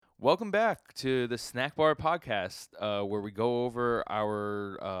Welcome back to the Snack Bar Podcast, where we go over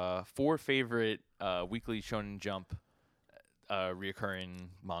our four favorite weekly Shonen Jump reoccurring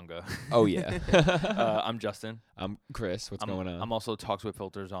manga. Oh, yeah. I'm Justin. I'm Chris. What's going on? I'm also Talks with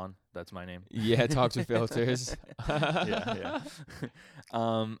Filters on. That's my name. Yeah, Talks with Filters. yeah.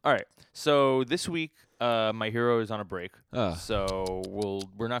 All right. So this week, My Hero is on a break. So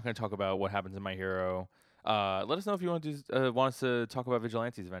we're not going to talk about what happens in My Hero. Let us know if you want us to talk about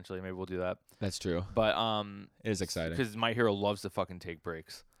Vigilantes eventually. Maybe we'll do that. That's true. But it is exciting because My Hero loves to fucking take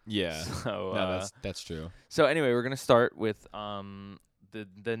breaks. Yeah. So no, that's true. So anyway, we're gonna start with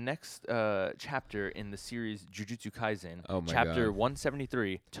the next chapter in the series Jujutsu Kaisen. Oh my chapter God.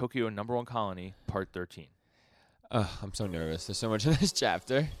 173, Tokyo #1 Colony, Part 13. I'm so nervous. There's so much in this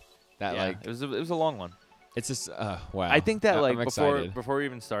chapter that it was a long one. it's just wow. I think that I'm excited. before we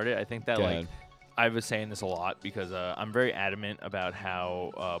even started, I think that Go like. ahead. I was saying this a lot because I'm very adamant about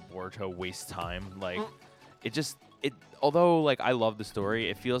how Boruto wastes time. Like, although like I love the story,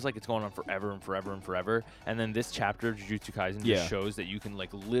 it feels like it's going on forever and forever and forever. And then this chapter of Jujutsu Kaisen just shows that you can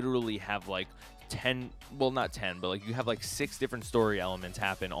like literally have like 10, well not 10, but like you have like 6 different story elements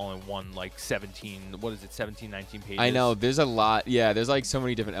happen all in one like 17, 19 pages. I know, there's a lot. Yeah, there's like so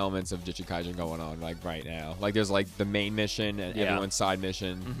many different elements of Jujutsu Kaisen going on like right now. Like there's like the main mission and everyone's side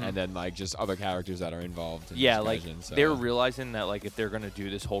mission, and then like just other characters that are involved in Jujutsu like Kaisen, so. They're realizing that like if they're gonna do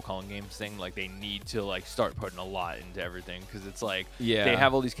this whole Culling Games thing, like they need to like start putting a lot into everything, because it's like they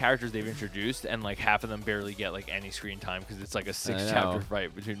have all these characters they've introduced and like half of them barely get like any screen time because it's like a 6-chapter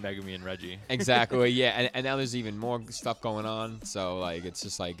fight between Megumi and Reggie. Exactly. Yeah, and now there's even more stuff going on. So like it's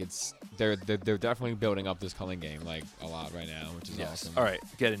just like they're definitely building up this Culling game like a lot right now, which is awesome. All right,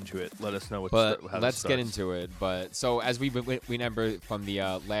 get into it. Let us know But how let's get into it. But so as we remember from the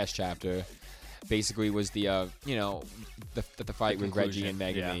last chapter, basically was the the fight with Reggie and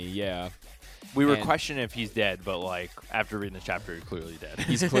Megumi. Yeah. We were questioning if he's dead, but like after reading the chapter, he's clearly dead.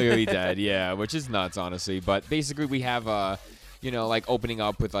 He's clearly dead. Yeah, which is nuts, honestly. But basically, we have like opening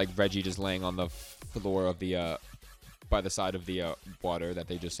up with like Reggie just laying on the floor of the by the side of the water that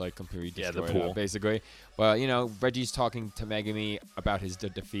they just like completely destroyed. The pool. Basically. Well, Reggie's talking to Megumi about his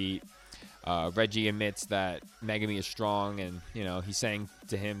defeat. Reggie admits that Megumi is strong, and he's saying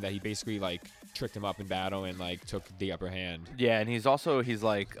to him that he basically like tricked him up in battle and like took the upper hand. Yeah, and he's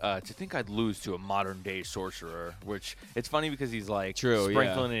like to think I'd lose to a modern day sorcerer, which it's funny because he's like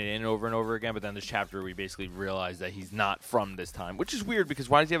sprinkling it in over and over again, but then this chapter we basically realize that he's not from this time, which is weird because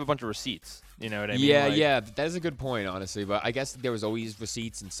why does he have a bunch of receipts? You know what I mean? Yeah, that is a good point, honestly. But I guess there was always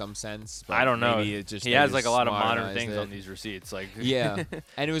receipts in some sense. But I don't know. Maybe it just, he has like a lot of modern things on these receipts. Like yeah,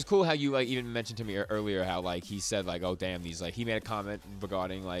 and it was cool how you like even mentioned to me earlier how like he said like, oh damn, these like he made a comment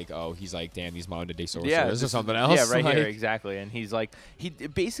regarding like, oh he's like, damn, these modern day sorcerers or something else. Yeah, right like, here, exactly. And he's like, he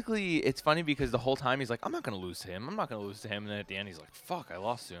basically, it's funny because the whole time he's like, I'm not gonna lose to him. I'm not gonna lose to him. And then at the end he's like, fuck, I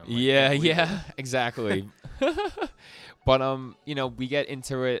lost to him. Like, yeah, exactly. But we get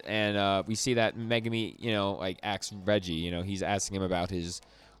into it and we see that Megumi, like asks Reggie, he's asking him about his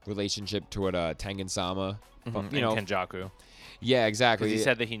relationship toward Tengen-sama, and Kenjaku. Yeah, exactly. He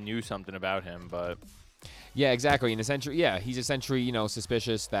said that he knew something about him, but yeah, exactly. And essentially, he's essentially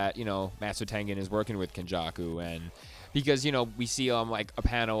suspicious that Master Tengen is working with Kenjaku, and because we see like a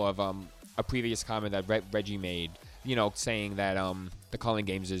panel of a previous comment that Reggie made, saying that the Culling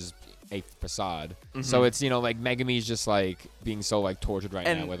Games is a facade. So it's like Megumi's just like being so like tortured right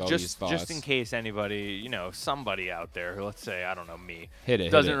now with all these thoughts. Just in case anybody, somebody out there who, let's say, I don't know, me,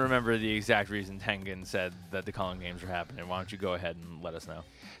 doesn't remember the exact reason Tengen said that the Culling Games were happening, why don't you go ahead and let us know?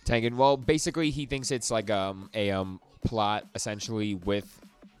 Tengen, well, basically he thinks it's like a plot essentially with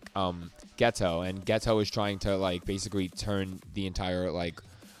Geto, and Geto is trying to like basically turn the entire like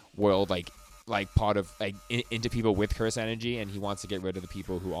world like part of like into people with curse energy, and he wants to get rid of the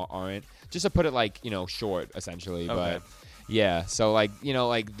people who aren't, just to put it like short essentially. Okay. But yeah, so like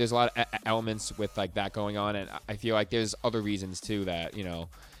like there's a lot of elements with like that going on, and I feel like there's other reasons too that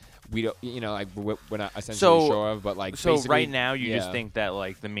we don't, like we're not essentially sure of, but like so right now you just think that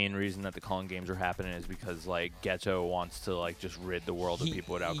like the main reason that the Culling Games are happening is because like Geto wants to like just rid the world of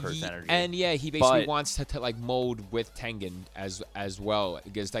people without curse energy, and he basically wants to like mold with Tengen as well,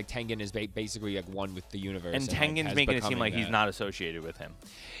 because like Tengen is basically like one with the universe, and Tengen's like, making it seem like he's not associated with him.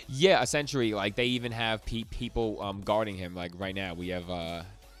 Yeah, essentially, like they even have people guarding him. Like right now we have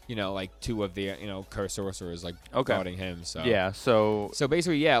like 2 of the curse sorcerers like guarding him. So yeah, so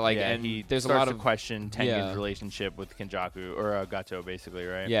basically, and there's a lot of question Tengen's relationship with Kenjaku or Gato, basically,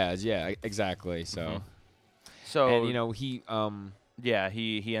 right? Yeah, exactly. So so and he Yeah,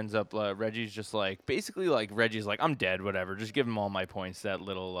 he ends up Reggie's just like basically like Reggie's like I'm dead, whatever. Just give him all my points. That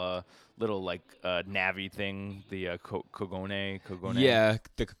little like Navi thing, the Kogone. Yeah,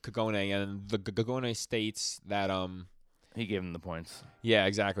 the Kagone, and the Kagone states that He gave him the points. Yeah,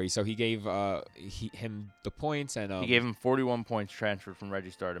 exactly. So he gave him the points, and He gave him 41 points transferred from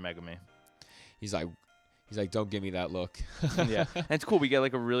Reggie Star to Megami. He's like, don't give me that look. Yeah, and it's cool. We get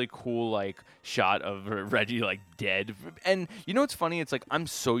like a really cool like shot of Reggie like dead. And you know what's funny? It's like I'm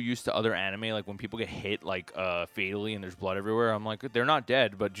so used to other anime, like when people get hit like fatally and there's blood everywhere. I'm like, they're not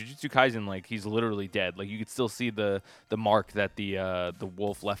dead. But Jujutsu Kaisen, like he's literally dead. Like you could still see the mark that the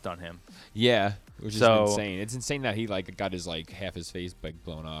wolf left on him. Yeah, which is insane. It's insane that he like got his like half his face like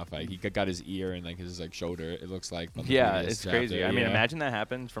blown off. Like he got his ear and like his like shoulder. It looks like. Yeah, it's crazy. I mean, imagine that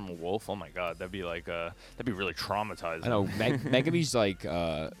happens from a wolf. Oh my god, that'd be like that'd be really traumatizing. I know. Megami's like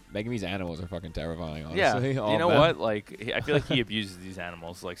Megami's animals are fucking terrifying. Honestly. Yeah, you know what? Like I feel like he abuses these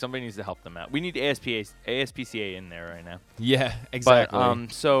animals. Like somebody needs to help them out. We need ASPCA in there right now. Yeah, exactly.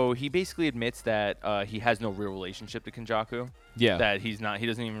 But so he basically admits that he has no real relationship to Kenjaku. Yeah. That he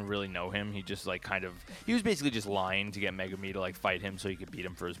doesn't even really know him. He just like he was basically just lying to get Megami to like fight him so he could beat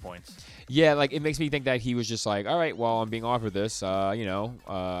him for his points. Yeah, like it makes me think that he was just like, all right, well, I'm being offered this,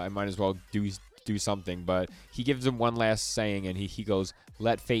 I might as well do something. But he gives him one last saying, and he goes,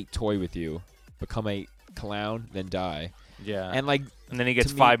 let fate toy with you, become a clown, then die. Yeah. And then he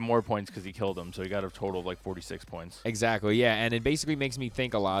gets 5 more points because he killed him, so he got a total of like 46 points. Exactly, yeah. And it basically makes me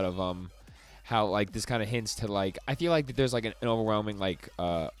think a lot of how like this kind of hints to like I feel like that there's like an overwhelming like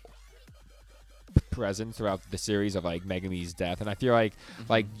presence throughout the series of like Megami's death, and I feel like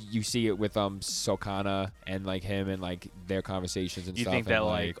like you see it with Sokana and like him and like their conversations and you stuff. You think that and,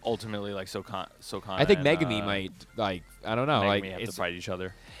 like ultimately like Sokana? I think Megami might like I don't know Megami like have to fight each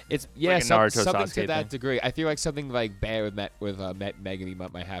other. It's like Naruto something Sasuke to that thing. degree. I feel like something like bad with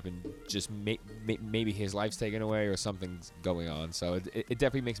Megami might happen. Just maybe his life's taken away or something's going on. So it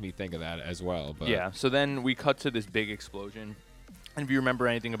definitely makes me think of that as well. But yeah. So then we cut to this big explosion. And if you remember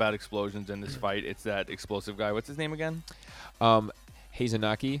anything about explosions in this fight, it's that explosive guy. What's his name again?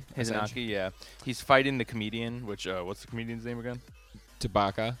 Hazanaki. Hazanaki, yeah. He's fighting the comedian, which, what's the comedian's name again?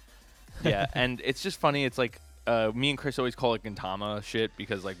 Tabaka. Yeah, and it's just funny. It's like, me and Chris always call it Gintama shit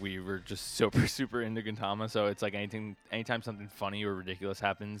because, like, we were just super into Gintama. So it's like anytime something funny or ridiculous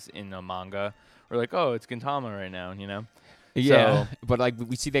happens in a manga, we're like, oh, it's Gintama right now, you know? Yeah, so, but, like,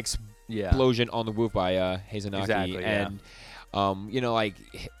 we see the explosion on the roof by Hazanaki. Exactly, and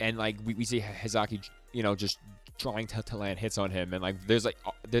we see Hazaki, just trying to land hits on him, and like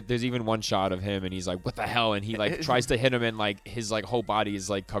there's even one shot of him, and he's like, "What the hell?" And he like tries to hit him, and like his like whole body is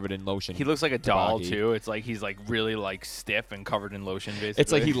like covered in lotion. He looks like a doll too. It's like he's like really like stiff and covered in lotion. Basically,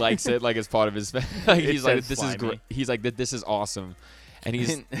 it's like he likes it, like it's part of his. Like, he's like, "This slimy. is great." He's like, "This is awesome." And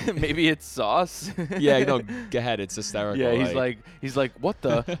he's maybe it's sauce. Yeah, no, go ahead. It's hysterical. Yeah, he's like, what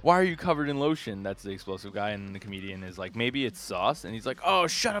the? Why are you covered in lotion? That's the explosive guy, and the comedian is like, maybe it's sauce, and he's like, oh,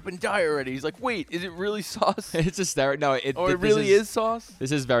 shut up and die already. He's like, wait, is it really sauce? It's hysterical. No, it really is sauce.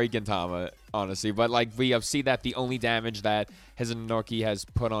 This is very Gintama, honestly. But like we see that the only damage that Hazanaki has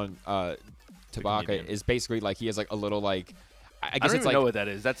put on Tabaka is basically like he has like a little like. I guess don't it's even like know what that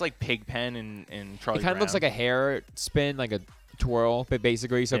is. That's like Pigpen and Charlie. It kind of looks like a hair spin, like a twirl, but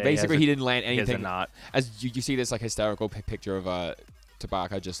basically, so yeah, basically he didn't land anything. He has a knot. As you see this like hysterical picture of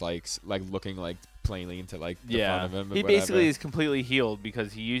Tabaka just like looking like plainly into like the front of him. He basically is completely healed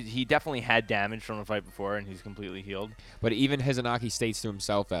because he definitely had damage from the fight before, and he's completely healed. But even Hazanaki states to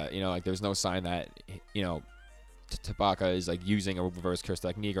himself that like there's no sign that Tabaka is like using a reverse curse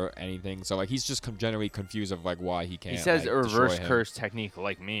technique or anything. So like he's just generally confused of like why he can't. He says like, a reverse destroy him. curse technique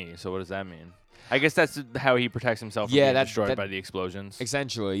like me. So what does that mean? I guess that's how he protects himself from being destroyed by the explosions.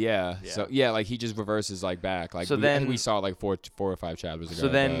 Essentially, yeah. So yeah, like he just reverses like back. Like so I think we saw like four or five chapters ago. So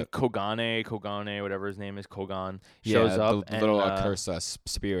then Kogane, whatever his name is, Kogan shows up. The little curse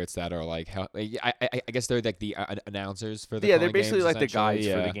spirits that are like I guess they're like the announcers for the they're basically games, like the guides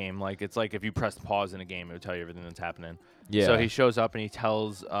for the game. Like it's like if you press pause in a game, it would tell you everything that's happening. Yeah. So he shows up and he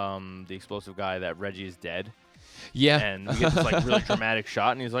tells the explosive guy that Reggie is dead. Yeah. And we get this like really dramatic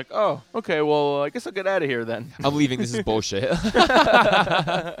shot, and he's like, "Oh, okay, well, I guess I'll get out of here then. I'm leaving. This is bullshit."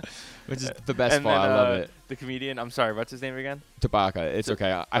 Which is the best And part. then, I love it. The comedian, I'm sorry, what's his name again? Tabaka. It's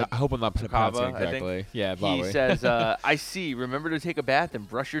okay. I hope I'm not pronouncing it I think. correctly. Yeah, He probably. says, I see. Remember to take a bath and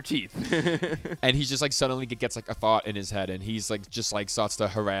brush your teeth. And he's just like suddenly gets like a thought in his head, and he's like just like starts to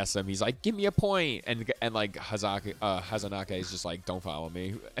harass him. He's like, "Give me a point," and like Hazanaka is just like, "Don't follow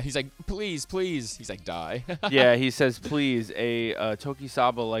me." And he's like, "Please, please." He's like, "Die." Yeah, he says, please, a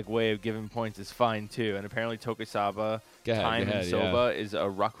Tokisaba-like way of giving points is fine, too. And apparently Tokisaba, time in soba, is a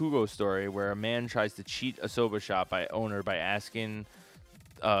Rakugo story where a man tries to cheat a soba shop owner by asking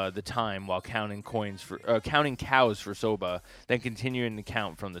the time while counting cows for soba, then continuing to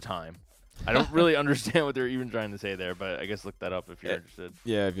count from the time. I don't really understand what they're even trying to say there, but I guess look that up if you're interested.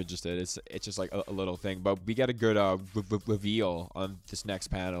 Yeah, if you're interested, it's just like a little thing. But we got a good reveal on this next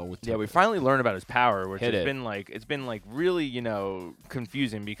panel. We finally learned about his power, which Hit has it. been like really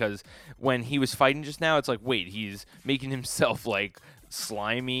confusing, because when he was fighting just now, it's like, wait, he's making himself like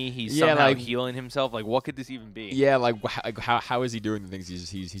slimy. He's somehow like, healing himself. Like, what could this even be? Yeah, like how is he doing the things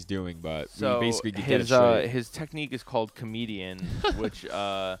he's doing? But So we basically get it straight. his technique is called comedian, which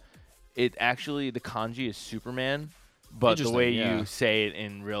it actually, the kanji is Superman, but the way you say it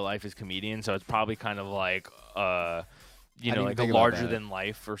in real life is comedian. So it's probably kind of like like a larger than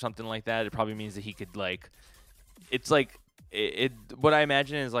life or something like that. It probably means that he could like, it's like. What I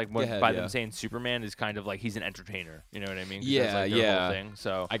imagine is like them saying Superman is kind of like he's an entertainer. You know what I mean? Yeah, that's, like, their whole thing.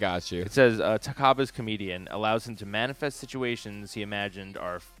 So I got you. It says Takaba's comedian allows him to manifest situations he imagined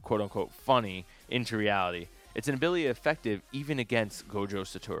are quote unquote funny into reality. It's an ability effective even against Gojo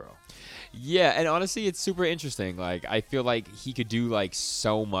Satoru. Yeah, and honestly, it's super interesting. Like, I feel like he could do like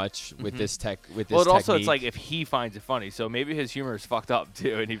so much with this tech. Well, also it's like if he finds it funny, so maybe his humor is fucked up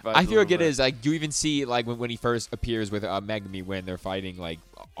too, and he. I feel like it is. Like, you even see like when he first appears with Megumi when they're fighting like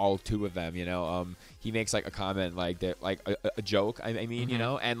all two of them. He makes like a comment like that, like a joke. I mean,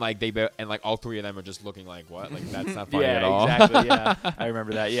 and like and like all three of them are just looking like, what? Like, that's not funny at all. Yeah, exactly. Yeah, I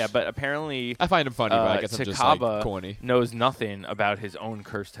remember that. Yeah, but apparently I find him funny, but I guess I'm just like corny. Knows nothing about his own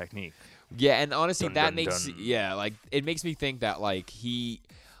curse technique. Yeah, and honestly, it makes me think that like he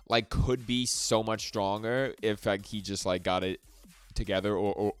like could be so much stronger if like he just like got it together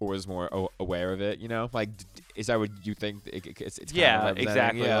or was more aware of it. Like, is that what you think? It's exactly. Yeah,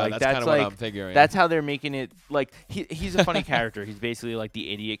 like, that's kind of like, what I'm figuring. That's how they're making it. Like, he's a funny character. He's basically like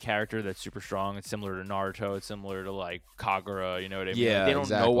the idiot character that's super strong. It's similar to Naruto. It's similar to like Kagura. You know what I mean? Yeah, like, they don't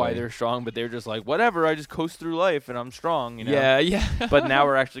know why they're strong, but they're just like, whatever. I just coast through life and I'm strong. Yeah. But now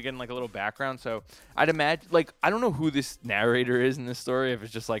we're actually getting like a little background. So I'd imagine, like, I don't know who this narrator is in this story. If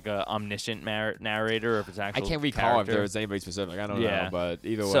it's just like a omniscient narrator, or if it's actually. I can't recall if there was anybody specific. I don't know, but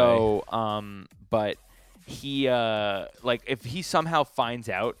either way. So, but. He like if he somehow finds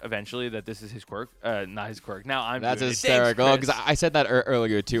out eventually that this is his quirk, not his quirk. Now that's hysterical because I said that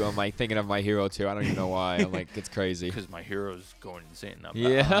earlier too. I'm like thinking of My Hero too. I don't even know why. I'm like, it's crazy because My Hero's going insane now.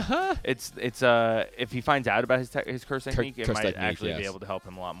 Yeah, it's if he finds out about his curse technique, it might actually be able to help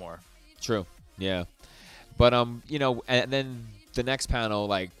him a lot more. True. Yeah, but and then. The next panel,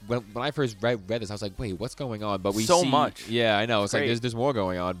 like when I first read this, I was like, "Wait, what's going on?" But we see much. Yeah, I know. It's like there's more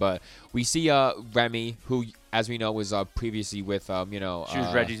going on, but we see Remy, who, as we know, was previously with she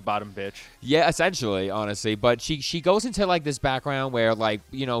was Reggie's bottom bitch. Yeah, essentially, honestly. But she goes into like this background where like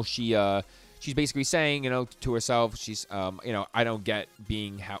she's basically saying to herself, she's I don't get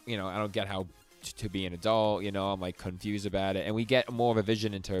how to be an adult. I'm like confused about it, and we get more of a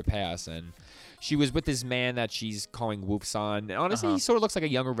vision into her past and. She was with this man that she's calling Whoop-san. And honestly, he sort of looks like a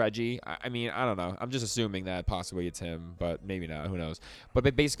younger Reggie. I mean, I don't know. I'm just assuming that possibly it's him, but maybe not. Who knows?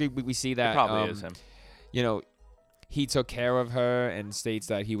 But basically, we see that it probably is him. He took care of her and states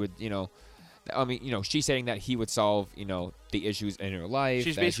that he would, she's saying that he would solve, the issues in her life.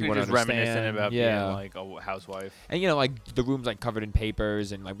 She's basically just reminiscing about being like a housewife. And like the room's like covered in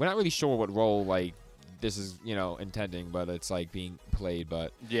papers, and like we're not really sure what role like. This is intending, but it's like being played.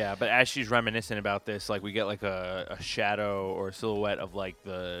 But yeah, but as she's reminiscent about this, like we get like a shadow or a silhouette of like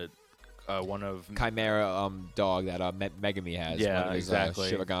the one of Chimera the that Megumi has. Yeah, one of his,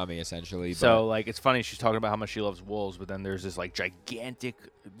 exactly. Shirogami essentially. So like it's funny she's talking about how much she loves wolves, but then there's this like gigantic,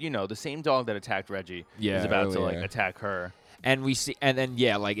 the same dog that attacked Reggie is about to like attack her. And we see, and then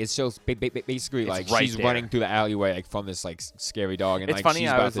like it's so basically like she's running through the alleyway like from this like scary dog, and it's like funny, she's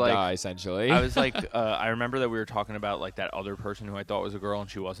about to die essentially. I was like, I remember that we were talking about like that other person who I thought was a girl and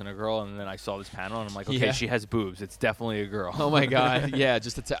she wasn't a girl, and then I saw this panel and I'm like, okay, she has boobs. It's definitely a girl. Oh my god, yeah,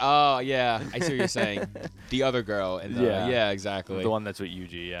 just oh yeah, I see what you're saying. The other girl, and yeah, exactly. The one that's with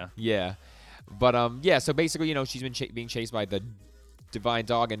Yuji, yeah. But so basically, she's been being chased by the divine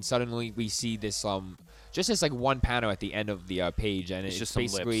dog, and suddenly we see this just this like one panel at the end of the page, and it's just just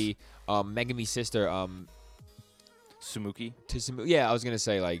basically Megami's sister Sumuki. Yeah, I was gonna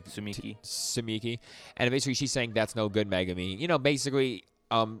say like Sumiki. and basically she's saying that's no good, Megami. You know, basically,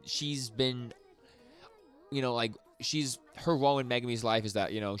 she's been, you know, like her role in Megami's life is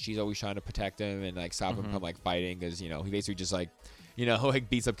that, you know, she's always trying to protect him and like stop him from like fighting, because, you know, he basically just like, you know, like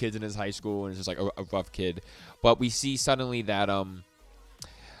beats up kids in his high school and is just like a rough kid. But we see suddenly that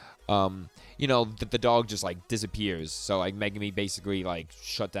you know, the dog just like disappears. So like Megami basically like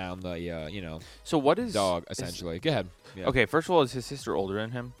shut down the you know, so what is dog essentially. Go ahead. Yeah. Okay, first of all, is his sister older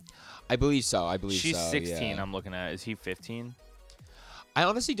than him? I believe so. She's so, 16. Yeah. I'm looking at. Is he 15? I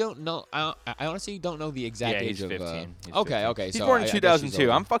honestly don't know. I honestly don't know the exact age he's 15. of. He's Okay, 15. okay. He's so born in I guess she's 2002.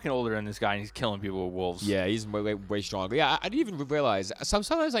 older. I'm fucking older than this guy, and he's killing people with wolves. Yeah, he's way stronger. Yeah, I didn't even realize.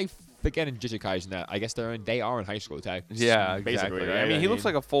 Sometimes I forget in Jujutsu Kaisen that I guess they are in high school. Yeah, basically. exactly. Right? I mean, he looks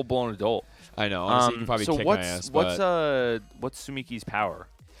like a full blown adult. I know. Honestly, he can probably so kick my ass. what's Sumiki's power?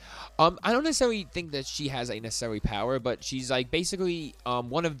 I don't necessarily think that she has a necessary power, but she's like basically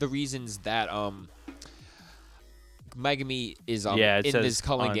one of the reasons that Megami is in this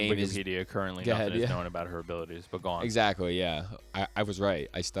culling game Wikipedia currently nothing is known about her abilities, but go on. Exactly, yeah. I was right.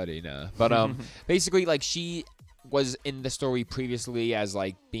 I studied. But basically, like, she was in the story previously as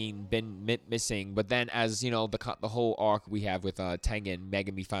like been missing, but then as, you know, the whole arc we have with Tengen,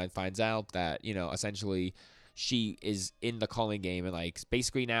 Megami finds out that, you know, essentially she is in the culling game, and like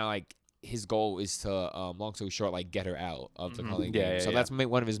basically now like his goal is to, long story short, like get her out of the culling game. So that's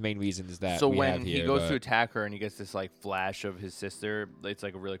one of his main reasons that. So we when have he here, goes to attack her and he gets this like flash of his sister, it's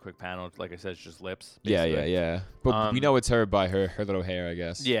like a really quick panel. Like I said, it's just lips. Basically. Yeah. But we know it's her by her little hair, I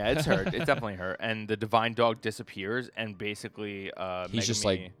guess. Yeah, it's her. It's definitely her. And the divine dog disappears, and basically, he's Megami just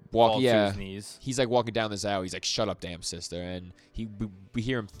like falls to his knees. He's like walking down this alley. He's like, "Shut up, damn sister!" And we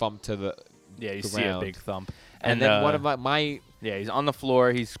hear him thump to the. Yeah, you the see ground. a big thump. And then one of my yeah, he's on the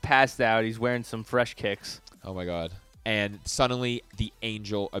floor. He's passed out. He's wearing some fresh kicks. Oh my god! And suddenly the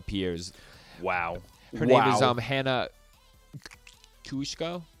angel appears. Wow. Her name is Hannah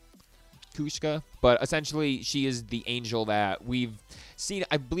Kushka, but essentially she is the angel that we've seen.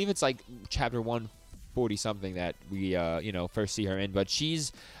 I believe it's like chapter 140 something that we you know, first see her in. But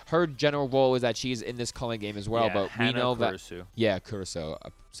her general role is that she's in this culling game as well. Yeah, but Hannah we know Kurisu. Kurisu.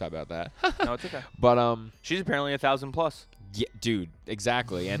 Sorry about that. No, it's okay. But she's apparently 1,000+. Yeah, dude,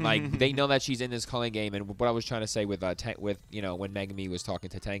 exactly. And like they know that she's in this culling game, and what I was trying to say with you know, when Megami was talking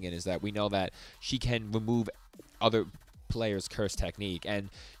to Tengen is that we know that she can remove other players' curse technique, and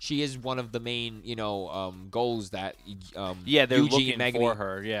she is one of the main, you know, goals that they're Yuji looking and Megami for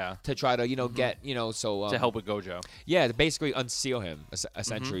her, to try to, you know, get, you know, so to help with Gojo. Yeah, to basically unseal him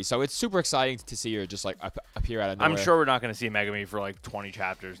essentially. So it's super exciting to see her just like appear out of nowhere. I'm sure we're not going to see Megami for like 20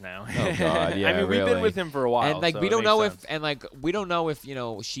 chapters now. Oh god, yeah. I mean, we've been with him for a while, and like so we don't know sense. we don't know if, you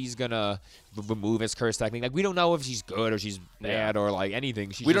know, she's gonna remove his curse technique. Like we don't know if she's good or she's bad or like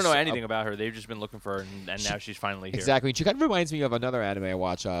anything. We don't know anything about her. They've just been looking for her, and now she's finally here. Exactly. She kind of reminds me of another anime I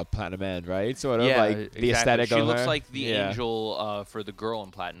watch, Platinum End, right? Sort of like the exactly. aesthetic She of looks her. like the angel for the girl in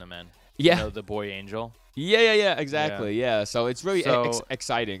Platinum End. Yeah. You know, the boy angel. Yeah, exactly. Yeah. So it's really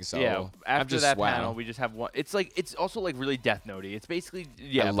exciting. So yeah, after that wow. panel, we just have one. It's like, it's also like really Death Note-y. It's basically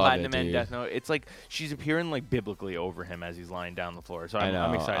Platinum End, Death Note. It's like she's appearing like biblically over him as he's lying down the floor. So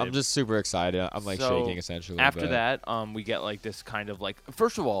I'm excited. I'm just super excited. I'm like shaking essentially. After that, we get like this kind of like,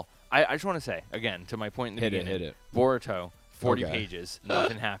 first of all, I just want to say again, to my point in the beginning, hit it. Boruto. 40 pages.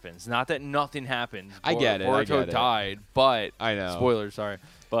 Nothing happens. Not that nothing happened. I get it. Boruto died, but I know. Spoilers, sorry.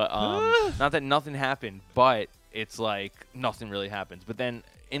 But not that nothing happened, but it's like nothing really happens. But then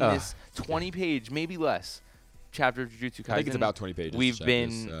in this 20-page, maybe less, chapter of Jujutsu Kaisen, I think it's about 20 pages. We've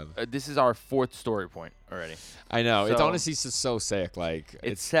been. This is our 4th story point already. I know. So, it's honestly just so sick. Like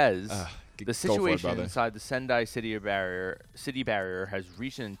it says. The situation it, inside the Sendai city barrier has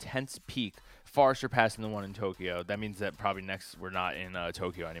reached an intense peak, far surpassing the one in Tokyo. That means that probably next we're not in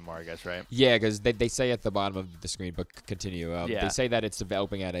Tokyo anymore, I guess, right? Yeah, because they say at the bottom of the screen, but continue. They say that it's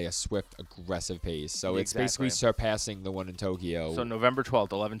developing at a swift, aggressive pace. So it's basically surpassing the one in Tokyo. So November 12th,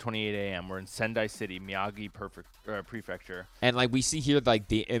 11:28 a.m., we're in Sendai City, Miyagi Prefecture. And like we see here, like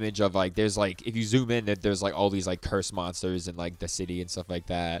the image of like there's like if you zoom in, that there's like all these like curse monsters in like the city and stuff like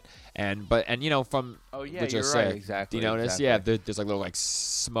that. And you know from what you're right, exactly. Do you notice? Exactly. Yeah, there's like little like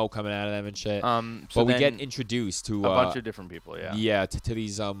smoke coming out of them and shit. So but we get introduced to a bunch of different people. Yeah, to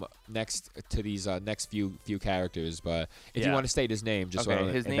these next few characters. But if you want to state his name, just so I don't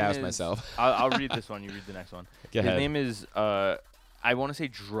embarrass myself. I'll read this one. You read the next one. Go ahead. His name is I want to say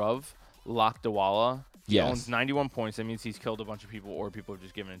Druv Lakdawala. He owns 91 points. That means he's killed a bunch of people, or people have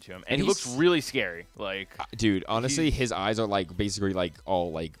just given it to him. And he looks really scary. Like, dude, honestly, his eyes are like basically like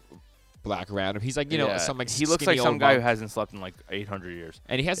all like black around him. He's like, some like he looks like some guy who hasn't slept in like 800 years.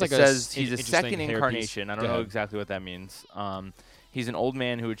 And he has like says he's a second incarnation. I don't know exactly what that means. He's an old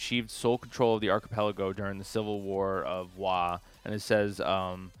man who achieved sole control of the archipelago during the Civil War of Wa. And it says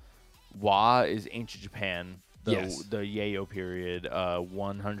Wa is ancient Japan. The Yayo period,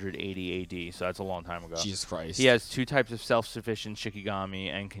 180 AD, so that's a long time ago. Jesus Christ. He has 2 types of self-sufficient Shikigami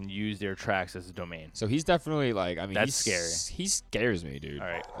and can use their tracks as a domain. So he's definitely like, I mean, that's scary. He scares me, dude. All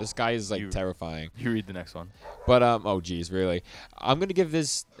right. This guy is like terrifying. You read the next one. But oh geez, really? I'm gonna give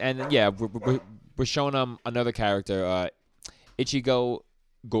this, and yeah, we're showing another character, Ichigo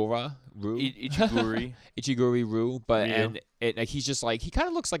Gora Ru. Ichiguri Ru, but like he's just like, he kind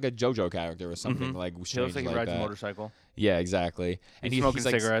of looks like a JoJo character or something like. He looks like he rides a motorcycle. Yeah, exactly. And he's smoking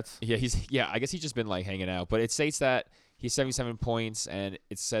cigarettes. I guess he's just been like hanging out. But it states that he's 77 points, and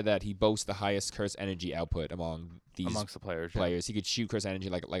it said that he boasts the highest curse energy output amongst the players. Yeah. He could shoot curse energy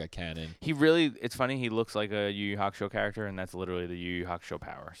like a cannon. It's funny. He looks like a Yu Yu Hakusho character, and that's literally the Yu Yu Hakusho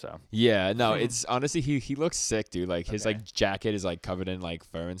power. So yeah, no, it's honestly he looks sick, dude. Like his like jacket is like covered in like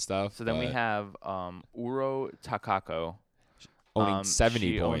fur and stuff. So then we have Uro Takako. Owning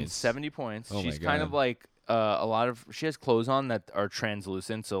 70 points. Owns 70 points. Oh She's kind of like she has clothes on that are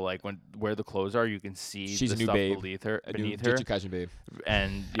translucent, so like where the clothes are, you can see she's the a new stuff babe. beneath her. Jujutsu Kaisen babe.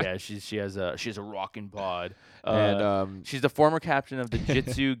 And yeah, she has a rocking bod. And she's the former captain of the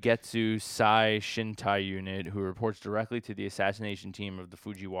Jitsu Getsu Sai Shintai unit, who reports directly to the assassination team of the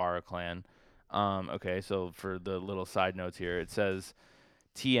Fujiwara clan. So for the little side notes here, it says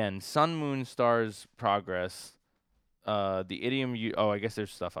TN Sun Moon Stars Progress. The idiom I guess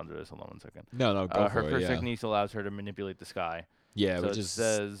there's stuff under this. Hold on one second. No, go for her it. curse technique allows her to manipulate the sky. Yeah, so which it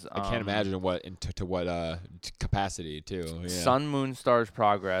says I can't imagine to what capacity too. Yeah. Sun, Moon, Stars,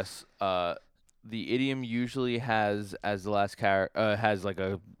 Progress. The idiom usually has as the last has like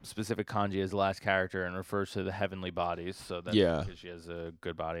a specific kanji as the last character and refers to the heavenly bodies. So that's because she has a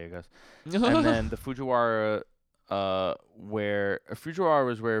good body, I guess. And then the Fujiwara, Fujiwara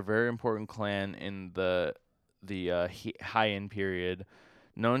was a very important clan in the Heian period,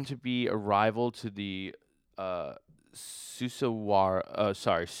 known to be a rival to the Sugawara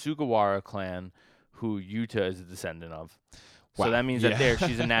clan, who Yuta is a descendant of. Wow. So that means that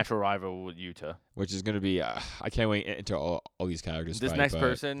she's a natural rival with Yuta. Which is going to be, I can't wait into all these characters. This next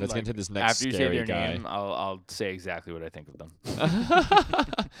person, let's get into this next after you scary say their guy. name, I'll say exactly what I think of them.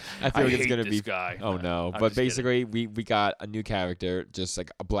 I feel like it's going to be guy. Oh no! But basically, we got a new character, just like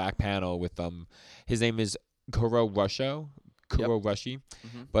a black panel with his name is Kuro Rushi,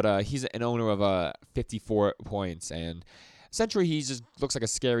 but he's an owner of 54 points, and essentially he just looks like a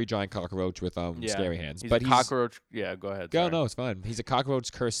scary giant cockroach with scary hands. He's a cockroach. Yeah, go ahead. No, it's fine. He's a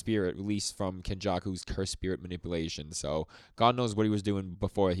cockroach cursed spirit released from Kenjaku's cursed spirit manipulation. So God knows what he was doing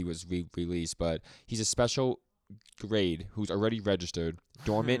before he was released, but he's a special grade who's already registered,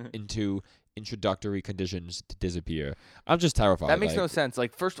 dormant into introductory conditions to disappear. I'm just terrified. That makes no sense.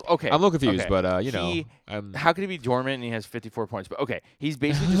 Like, first, okay. I'm a little confused, but, how could he be dormant and he has 54 points? But, okay, he's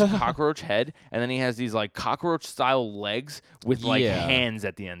basically just a cockroach head, and then he has these, like, cockroach-style legs with, like, hands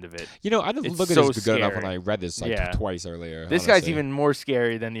at the end of it. I didn't look at this good enough when I read this, like, twice earlier. This guy's even more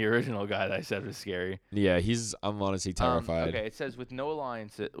scary than the original guy that I said was scary. Yeah, I'm honestly terrified. Okay, it says, with no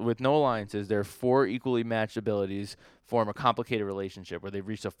alliances, their 4 equally matched abilities form a complicated relationship where they've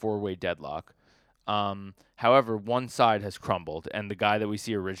reached a 4-way deadlock. However, one side has crumbled, and the guy that we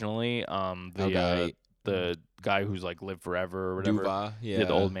see originally, the guy who's like lived forever or whatever, Duva, the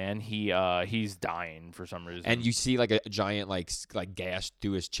old man, he's dying for some reason. And you see like a giant like gash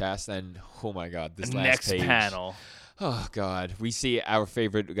through his chest, and oh my god, this next page. panel. Oh god, we see our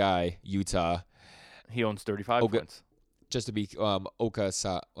favorite guy, Yuta. He owns 35 points. Just to be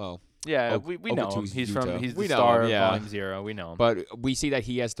yeah, we know him. He's the know star him, of Volume 0. We know him. But we see that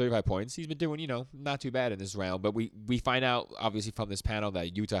he has 35 points. He's been doing, not too bad in this round. But we find out, obviously, from this panel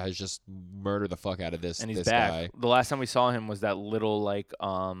that Yuta has just murdered the fuck out of this guy. And he's back. The last time we saw him was that little, like,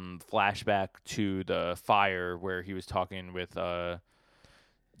 flashback to the fire where he was talking with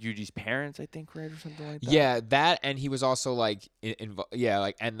Yuji's parents, I think, right, or something like that. Yeah, that, and he was also like,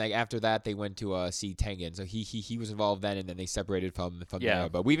 after that they went to see Tengen, so he was involved then, and then they separated from there.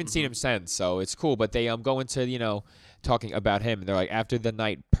 But we haven't seen him since, so it's cool. But they go into talking about him, and they're like, after the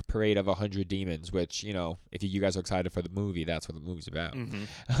night parade of 100 demons, which if you guys are excited for the movie, that's what the movie's about.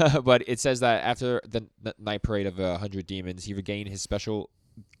 Mm-hmm. But it says that after the night parade of 100 demons, he regained his special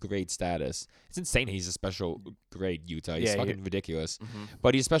grade status. It's insane. He's a special grade Utah. He's Yeah, fucking ridiculous. Mm-hmm.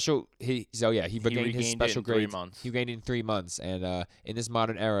 But he's special. He regained his special grade. 3 months. He regained it in 3 months, and in this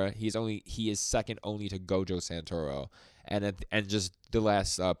modern era, he is second only to Gojo Santoro. And just the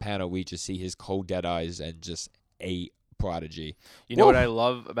last panel, we just see his cold dead eyes and just a prodigy. You know what I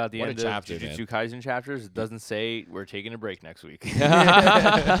love about the What end a chapter, of Jujutsu man. Kaisen chapters? It doesn't say we're taking a break next week.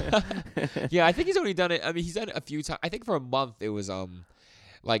 Yeah, I think he's only done it. I mean, he's done it a few times. I think for a month it was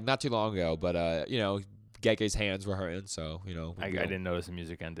like not too long ago, but Gege's hands were hurting, so I didn't notice the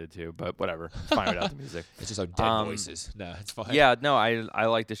music ended too, but whatever. It's fine without the music. It's just our dead voices. No, it's fine. Yeah, no, I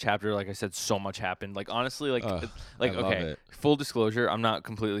like this chapter. Like I said, so much happened. Like honestly, I love okay. it. Full disclosure, I'm not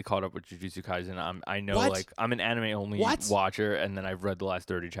completely caught up with Jujutsu Kaisen. I know What? like I'm an anime only What? watcher, and then I've read the last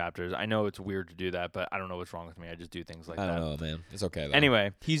 30 chapters. I know it's weird to do that, but I don't know what's wrong with me. I just do things like I that. don't know, man. It's okay though.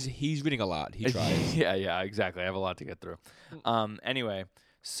 Anyway, he's reading a lot. He tries. yeah, exactly. I have a lot to get through. Anyway,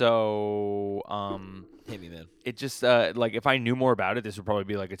 so Hit me, man. it just like if I knew more about it, this would probably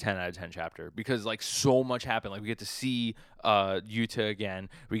be like a 10 out of 10 chapter because like so much happened. Like we get to see Yuta again.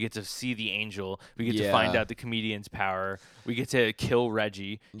 We get to see the angel. We get to find out the comedian's power. We get to kill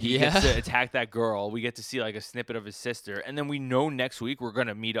Reggie. He gets to attack that girl. We get to see like a snippet of his sister, and then we know next week we're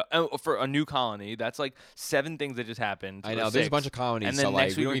gonna meet up for a new colony. That's like 7 things that just happened. I know. Or There's 6. a bunch of colonies. And then so,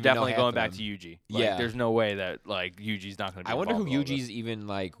 next we week don't we're even know definitely half going of back them. to Yuji. Like, Yeah. there's no way that like Yuji's not gonna be. I wonder who involved in all Yuji's even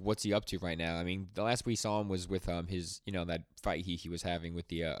like. What's he up to right now? I mean, the last we saw him was with his that fight he was having with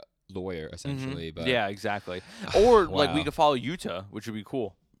the lawyer essentially. But yeah, exactly. Or like Wow. we could follow Yuta, which would be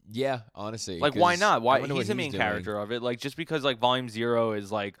cool. yeah, honestly, Like why 'cause not? I Why wonder what he's the main doing. character of it? Like just because like Volume 0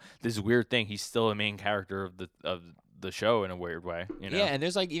 is like this weird thing, he's still a main character of the show in a weird way. Yeah, and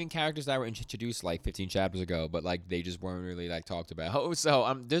there's like even characters that were introduced like 15 chapters ago, but like they just weren't really like talked about. Oh,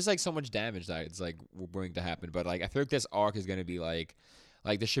 so there's like so much damage that it's like going to happen. But like I feel like this arc is gonna be like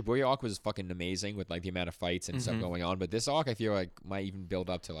the Shibuya arc was fucking amazing with like the amount of fights and stuff going on. But this arc I feel like might even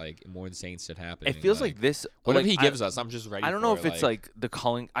build up to like more insane shit happening. it feels like this. Whatever like, he gives us, I'm just ready. I don't know for if it's like the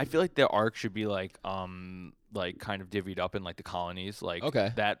calling. I feel like the arc should be like kind of divvied up in like the colonies. Like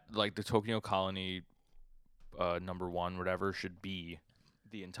Okay. that like the Tokyo colony number 1 whatever should be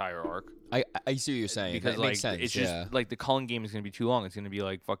the entire arc. I see what you're saying Because it like makes sense. it's just like the Cullen game is gonna be too long. It's gonna be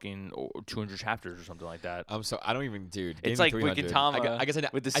like fucking 200 chapters or something like that. So I don't even, dude. It's give me like 300. Gintama I guess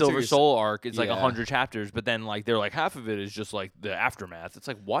with the I see what Silver you're Soul arc. It's like Yeah. 100 chapters, but then like they're like half of it is just like the aftermath. It's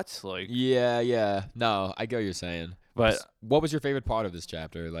like what? Like Yeah. No, I get what you're saying. But what was your favorite part of this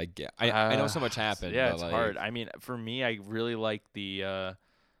chapter? Like, I know so much happened. Yeah, but it's like, hard. I mean, for me, I really like the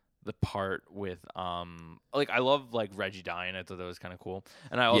part with like I love like Reggie dying. I thought that was kind of cool,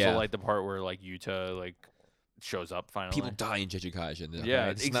 and I also like the part where like Yuta like shows up finally. People die in Jujutsu Kaisen. Yeah, right?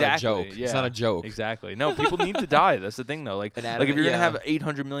 It's exactly. not a joke. Yeah, It's not a joke. Exactly. No, people need to die. That's the thing, though. Like if you're gonna yeah. have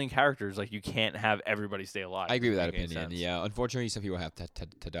 800 million characters, like you can't have everybody stay alive. I agree with that Doesn't make any opinion. sense. Yeah, unfortunately, some people have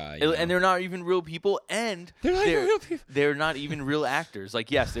to die. And they're not even real people, and they're not even real people. they're not even real actors. Like,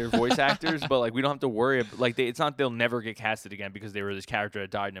 yes, they're voice actors, but like we don't have to worry. Like, it's not they'll never get casted again because they were this character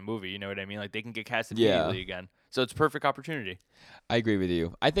that died in a movie. You know what I mean? Like, they can get casted immediately again. So it's a perfect opportunity. I agree with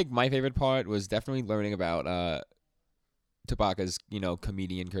you. I think my favorite part was definitely learning about Tabaka's,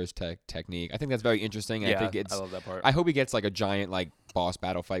 comedian curse technique. I think that's very interesting. Yeah, I think I love that part. I hope he gets like a giant like boss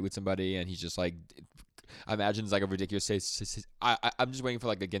battle fight with somebody, and he's just like, I imagine it's like a ridiculous. I'm just waiting for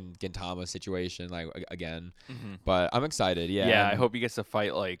like a Gintama situation like again, but I'm excited. Yeah. Yeah, I hope he gets to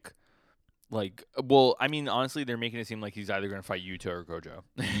fight like. Well, I mean, honestly, they're making it seem like he's either going to fight Yuta or Gojo.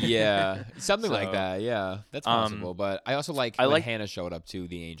 Yeah, something like So, that. Yeah, that's possible. But I also like when Hannah showed up to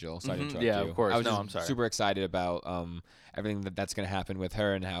the Angel. Sorry to interrupt you. Yeah, of course. I was No, just I'm sorry. super excited about everything that's going to happen with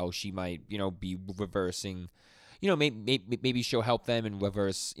her and how she might, be reversing. Maybe she'll help them and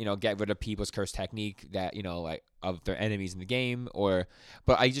reverse, get rid of people's curse technique that, like of their enemies in the game.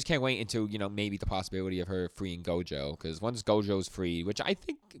 But I just can't wait until, maybe the possibility of her freeing Gojo. Because once Gojo's free, which I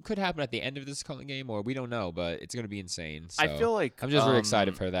think could happen at the end of this current game, or we don't know, but it's going to be insane. So I feel like I'm just really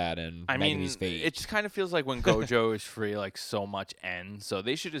excited for that and I mean, Megumi's fate. it just kind of feels like when Gojo is free, like so much ends. So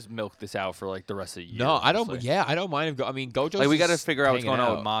they should just milk this out for like the rest of the year. No, I don't. honestly. Yeah, I don't mind. Gojo's Like we got to just figure out what's hanging going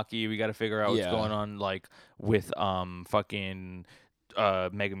on with out. Maki. We got to figure out what's Yeah. going on like with fucking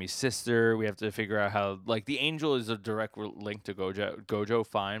Megumi's sister. We have to figure out how like the Angel is a direct link to Gojo,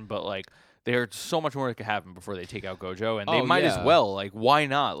 fine, but like there's so much more that could happen before they take out Gojo, and they might as well. Like, why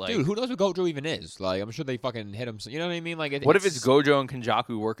not? Like, Dude, who knows what Gojo even is? Like, I'm sure they fucking hit him. You know what I mean? Like, what if it's Gojo and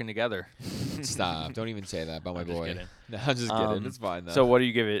Kenjaku working together? Stop! Don't even say that about my I'm just boy. kidding. No, I'm just kidding. It's fine though. So, what do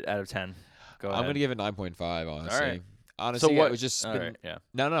you give it out of 10? Go ahead. I'm gonna give it 9.5. Honestly. All right. honestly, what? it was just All right, yeah.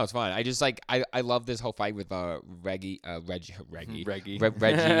 no, it's fine. I just like I love this whole fight with Reggie. Reggie.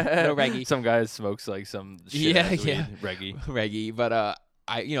 No, Reggie. Some guy smokes like some shit weed. Reggie. Reggie. But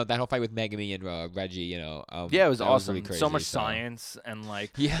that whole fight with Megami and Reggie, Yeah, it was that awesome. really crazy, so much science and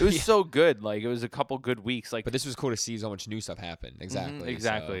Yeah, it was so good. Like it was a couple good weeks. Like, but this was cool to see so much new stuff happen. Exactly.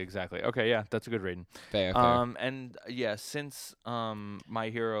 Exactly. Okay, yeah, that's a good rating. Fair. And yeah, since My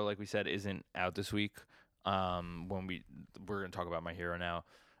Hero, like we said, isn't out this week, when we're gonna talk about My Hero now.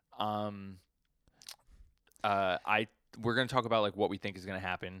 We're gonna talk about like what we think is gonna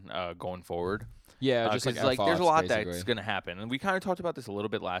happen going forward. Yeah, just like our there's a thoughts, lot basically. that's gonna happen, and we kind of talked about this a little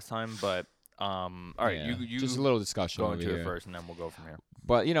bit last time, but all right, Yeah, you just a little discussion go over into it here. first, and then we'll go from here.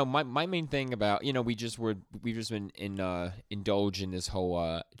 But my main thing about we've just been indulged in this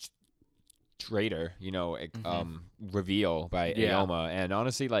whole traitor reveal by Yeah. Aoma, and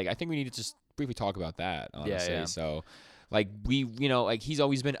honestly, like I think we need to just briefly talk about that. Honestly, yeah. so. Like like he's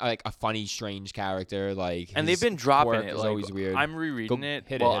always been like a funny, strange character. Like, And his they've been dropping quirk it. is Like, always weird. I'm rereading it.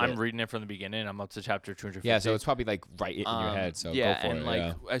 hit Well, it. I'm reading it from the beginning. I'm up to chapter 250. Yeah, so it's probably like right in your head. So yeah, go for and it.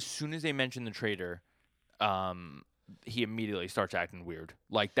 like as soon as they mention the traitor, he immediately starts acting weird.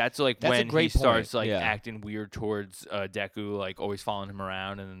 Like that's That's a when he great starts point. like Yeah. acting weird towards Deku, like always following him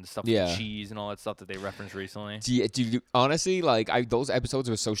around and then the stuff Yeah. with the cheese and all that stuff that they referenced recently. Dude, honestly, like those episodes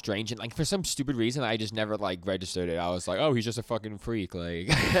were so strange, and like for some stupid reason, I just never like registered it. I was like, oh, he's just a fucking freak. Like,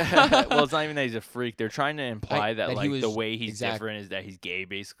 Well, it's not even that he's a freak. They're trying to imply that that he like the was- way he's different is that he's gay,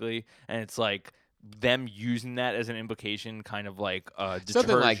 basically, and it's like them using that as an implication, kind of like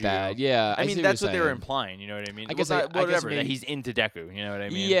something like deters that. you. Yeah, I see mean, what that's you're what they were saying. implying. You know what I mean? I guess Well, I- not- I guess whatever. maybe- That he's into Deku. You know what I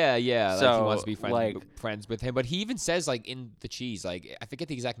mean? Yeah, like he So, wants to be like- friends with him. But he even says like in the cheese, like I forget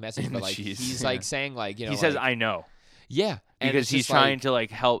the exact message, In but the like cheese, he's yeah. like saying like He says, like, "I know," yeah, and because it's he's just, trying like, to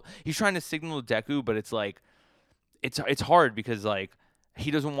like help. He's trying to signal to Deku, but it's like, it's hard because like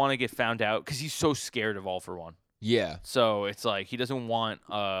he doesn't want to get found out because he's so scared of All for One. yeah. So it's like he doesn't want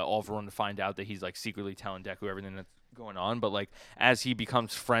All for One to find out that he's like secretly telling Deku everything that's going on. But like as he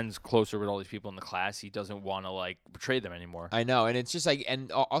becomes friends closer with all these people in the class, he doesn't want to like betray them anymore. I know, and it's just like,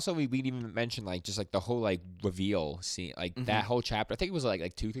 and also we didn't even mention like just like the whole like reveal scene, like that whole chapter. I think it was like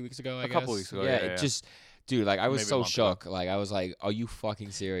 2-3 weeks ago. I guess. couple weeks ago, Yeah, yeah. it just, dude, like I was Maybe a so month ago. shook. Like I was like, are you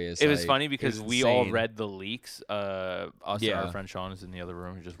fucking serious? It was Like, funny it because was we all insane. read the leaks. Us and Yeah. our friend Sean is in the other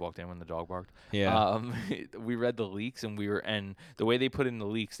room. He just walked in when the dog barked. Yeah. We read the leaks and the way they put in the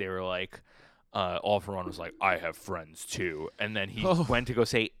leaks, they were like, All for One was like, I have friends too, and then he went to go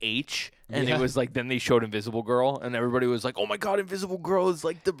say H, and Yeah. it was like then they showed Invisible Girl, and everybody was like, oh my god, Invisible Girl is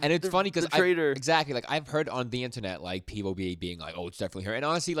like the And it's funny because the traitor. exactly, like I've heard on the internet like people being like, oh, it's definitely her. And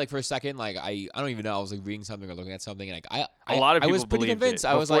honestly, like for a second, like I don't even know. I was like reading something or looking at something, and like A lot of I people was pretty believed convinced. It.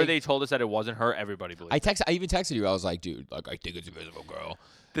 I was Before like, they told us that it wasn't her, everybody believed. it. I even texted you. I was like, dude, like I think it's Invisible Girl.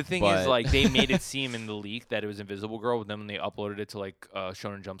 The thing But- is, like, they made it seem in the leak that it was Invisible Girl, but then when they uploaded it to, like,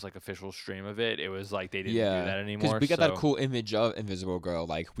 Shonen Jump's, like, official stream of it, it was, like, they didn't do that anymore. we got that so- cool image of Invisible Girl.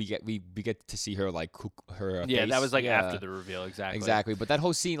 Like, we get to see her, like, her Yeah, face. that was, like, Yeah. after the reveal, exactly. Exactly. But that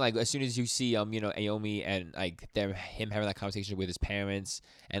whole scene, like, as soon as you see, Aomi and, like, him having that conversation with his parents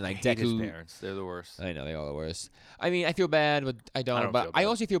and, like, I hate his Deku. parents. They're the worst. I know, they're all the worst. I mean, I feel bad, but I don't. I don't but feel I bad.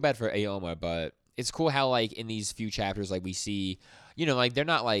 also feel bad for Aoma, but it's cool how, like, in these few chapters, like, we see, like, they're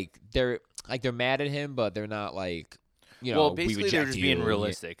not, like, they're mad at him, but they're not, like, well, we basically, they're reject just being you.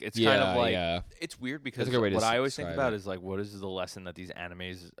 realistic. It's Yeah, kind of like, yeah. it's weird because a good way to what I always think describe about it. is, like, what is the lesson that these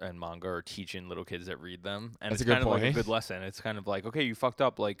animes and manga are teaching little kids that read them? And That's it's a good kind of like a point. good lesson. It's kind of like, okay, you fucked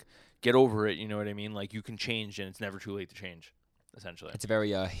up. Like, get over it. You know what I mean? Like, you can change, and it's never too late to change, essentially. It's a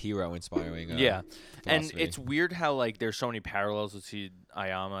very hero inspiring. Yeah, and philosophy. it's weird how like there's so many parallels between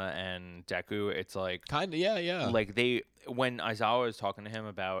Ayama and Deku. It's like kind of yeah. like when Aizawa is talking to him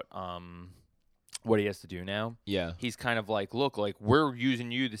about what he has to do now, Yeah. he's kind of like, look, like we're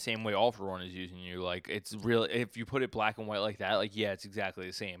using you the same way All for One is using you. Like it's real. If you put it black and white like that, like yeah, it's exactly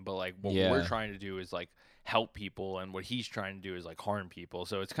the same. But like what Yeah. we're trying to do is like help people, and what he's trying to do is like harm people.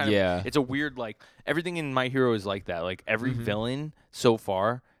 So it's kind of Yeah. it's a weird like everything in My Hero is like that. Like every Mhm. villain so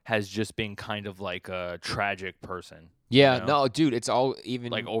far has just been kind of like a tragic person. Yeah, you know? no, dude, it's all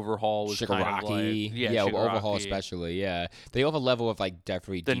even Like Overhaul was kind of Shigaraki. like Overhaul Shigaraki, especially. Yeah, they have a level of like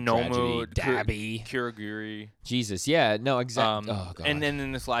definitely the deep Nomu, tragedy. Dabby. Kirigiri. Jesus, yeah, no, exactly. Oh god. And then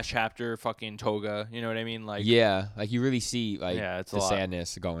in this last chapter, fucking Toga. You know what I mean? Like yeah, like you really see like Yeah, it's a the lot.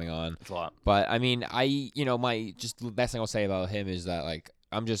 sadness going on. it's a lot. But I mean, my just the best thing I'll say about him is that like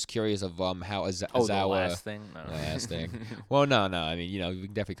I'm just curious of how Oh, Aizawa. the last thing. No. The last thing. Well, no. I mean, we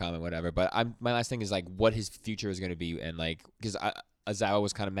can definitely comment whatever. But my last thing is like what his future is going to be, and like because Azawa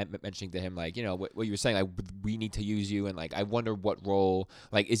was kind of mentioning to him, like, you know, what you were saying, like, we need to use you, and like, I wonder what role,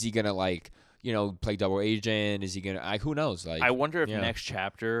 like, is he gonna like, you know, play double agent? Is he gonna, like, who knows? Like, I wonder if next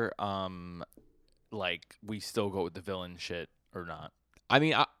chapter, like we still go with the villain shit or not. I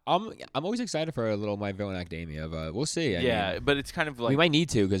mean, I'm always excited for a little My Villain Academia, but we'll see. I mean, but it's kind of like we might need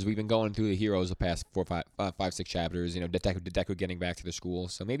to, because we've been going through the heroes the past 5, 6 chapters. You know, Deku getting back to the school,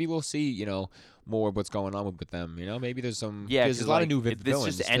 so maybe we'll see, you know, more of what's going on with them. You know, maybe there's some there's a lot of new villains.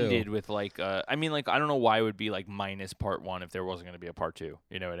 This just ended with like I mean, like I don't know why it would be like minus part 1 if there wasn't going to be a part 2.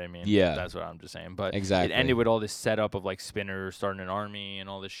 You know what I mean? Yeah, that's what I'm just saying. But exactly, it ended with all this setup of like Spinner starting an army and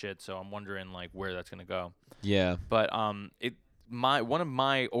all this shit. So I'm wondering like where that's going to go. Yeah, but one of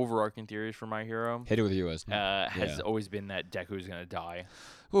my overarching theories for My Hero hit it with yours. has always been that Deku is gonna die.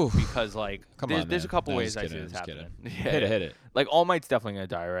 Oof. Because like there's a couple ways I see this happening. Hit it. Like All Might's definitely gonna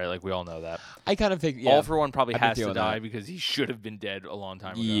die, right? Like we all know that. I kind of think All for One probably has to die because he should have been dead a long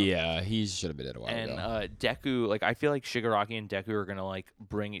time ago. Yeah, he should have been dead a while ago. And Deku, like I feel like Shigaraki and Deku are gonna like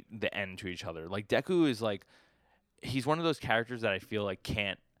bring the end to each other. Like Deku is like he's one of those characters that I feel like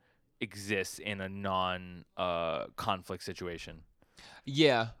can't exist in a non conflict situation.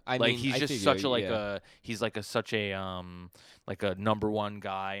 Yeah, I mean, he's just such a he's like such a like a number one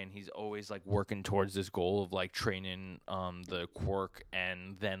guy, and he's always like working towards this goal of like training the quirk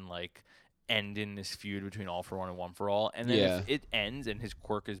and then like ending this feud between All for One and One for All. And then if it ends and his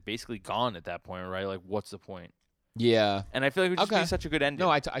quirk is basically gone at that point, right? Like what's the point? Yeah. And I feel like it would just be such a good ending.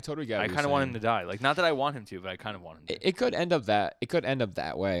 No, I totally get it. I kind of want him to die. Like, not that I want him to, but I kind of want him to. It could end up that. It could end up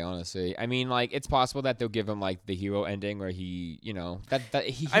that way, honestly. I mean, like, it's possible that they'll give him, like, the hero ending where he, you know, that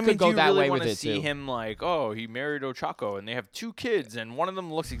he could go that way with it, too. I mean, do you really want to see him, like, oh, he married Ochako, and they have 2 kids, and one of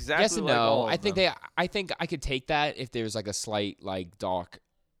them looks exactly yes and like no. all of them. I think I could take that if there's, like, a slight, like, dark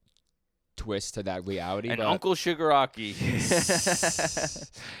twist to that reality. And Uncle Shigaraki.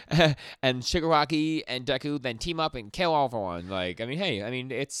 And Shigaraki and Deku then team up and kill All for One. Like, I mean, hey, I mean,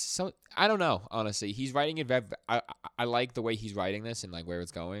 it's so, I don't know, honestly. He's writing it I like the way he's writing this and like where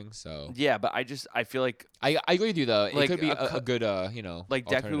it's going. So yeah, but I feel like I agree with you though. It like could be a good you know, like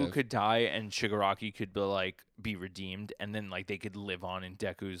Deku could die and Shigaraki could be redeemed, and then like they could live on in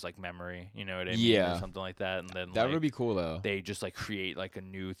Deku's like memory, you know what I mean? Yeah, or something like that. And then that would be cool though. They just like create like a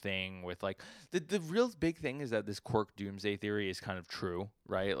new thing with like the real big thing is that this quirk doomsday theory is kind of true,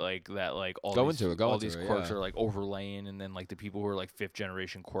 right? Like that like all these quirks are like overlaying, and then like the people who are like 5th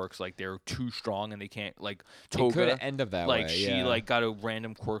generation quirks, like they're too strong and they can't like Toga. It could end up that way. Like she like got a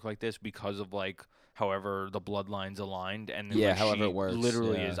random quirk like this because of like however the bloodlines aligned, and then like, however she it works,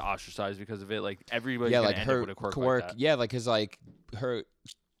 literally is ostracized because of it. Like everybody's like gonna her end up with a quirk like that. Yeah, like his like her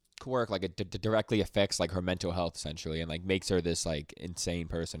quirk like it directly affects like her mental health essentially, and like makes her this like insane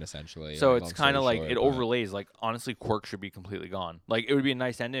person essentially. So it's kind of like it overlays. Like honestly, quirk should be completely gone. Like it would be a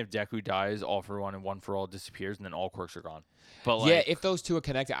nice ending if Deku dies, All for One and One for All disappears, and then all quirks are gone. But like, yeah, if those two are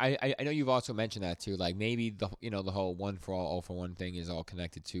connected, I know you've also mentioned that too. Like maybe the the whole One for All for One thing is all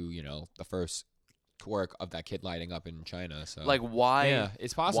connected to the first quirk of that kid lighting up in China. So like why? Yeah,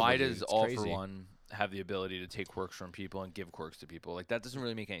 it's possible. Why does All for One have the ability to take quirks from people and give quirks to people? Like that doesn't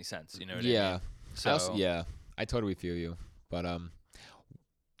really make any sense. You know what I mean? So I totally feel you. But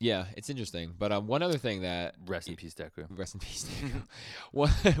yeah, it's interesting. But one other thing that rest in peace, Deku. Rest in peace,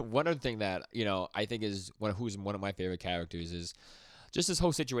 Deku. one other thing that I think is who's one of my favorite characters is just this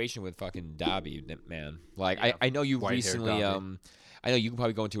whole situation with fucking Dabi, man. Like I know you recently I know you can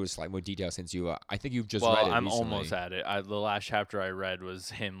probably go into a slight more detail since you I think you've just read it I'm recently. almost at it. The last chapter I read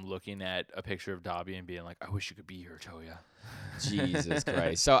was him looking at a picture of Dabi and being like, I wish you could be here, Toya. Jesus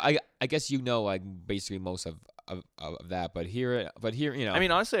Christ. So I guess like basically most of that, but here I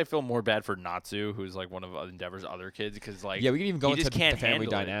mean, honestly, I feel more bad for Natsu, who's like one of Endeavor's other kids, because like we can even go into the family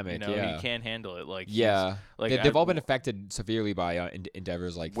dynamic. He can't handle it. Like like they've all been affected severely by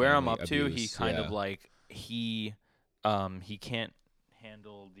Endeavor's like where I'm up abuse. to. He kind of like he can't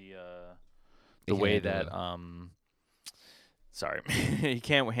handle the way that sorry he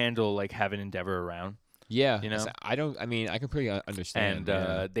can't handle like having Endeavor around. Yeah, I can pretty understand.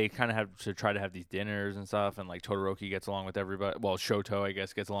 And they kind of have to try to have these dinners and stuff, and like Todoroki gets along with everybody. Well, Shoto, I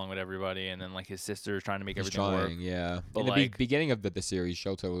guess, gets along with everybody, and then like his sister is trying to make everything work. Yeah, but in the beginning of the series,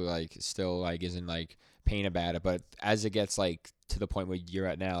 Shoto like still like isn't like pain about it, but as it gets like to the point where you're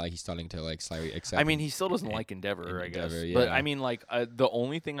at now, like he's starting to like slightly accept. I mean, he still doesn't like Endeavor, I guess. Yeah. But I mean, like the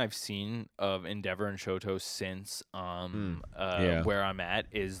only thing I've seen of Endeavor and Shoto since where I'm at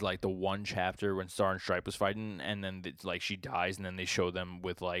is like the one chapter when Star and Stripe was fighting, and then like she dies, and then they show them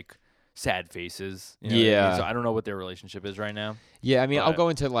with like sad faces. You know what I mean? So I don't know what their relationship is right now. Yeah, I mean, I'll go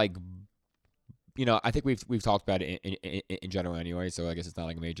into like I think we've talked about it in general anyway, so I guess it's not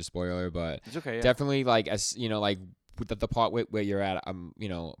like a major spoiler, but It's okay. Yeah. definitely like as like with the part where you're at, I'm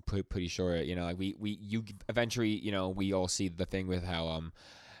pretty sure like you eventually we all see the thing with how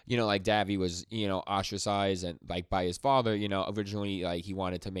like Davi was ostracized and like by his father. Originally like he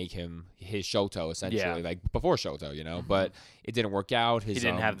wanted to make him his Shoto essentially, like before Shoto, but it didn't work out. He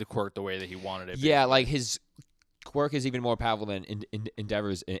didn't have the quirk the way that he wanted it. Yeah, like his quirk is even more powerful than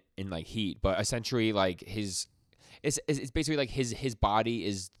Endeavor's in like heat, but essentially like it's basically like his body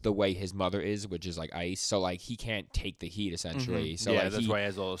is the way his mother is, which is like ice. So like he can't take the heat essentially. So yeah, like that's why he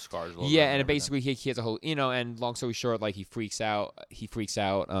has all those scars. Yeah, and basically he has a whole and long story short, like he freaks out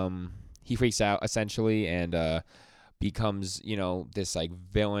essentially, and becomes this like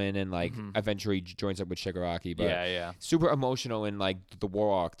villain, and like eventually joins up with Shigaraki. But yeah, super emotional in like the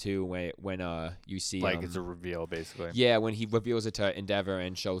war arc too, when you see like it's a reveal basically. Yeah, when he reveals it to Endeavor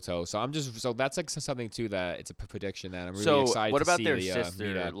and Shoto. So that's like something too that it's a prediction that I'm really excited to see. So what about their the,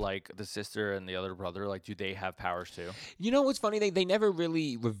 sister? Like the sister and the other brother, like do they have powers too? What's funny? They never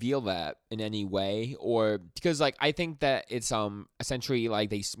really reveal that in any way, or because like I think that it's essentially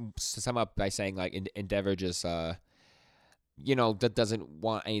like they sum up by saying like Endeavor just that doesn't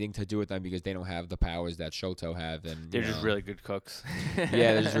want anything to do with them because they don't have the powers that Shoto have, and they're just really good cooks.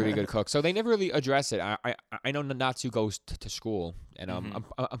 Yeah, they're just really good cooks. So they never really address it. I know Natsu goes to school, and I'm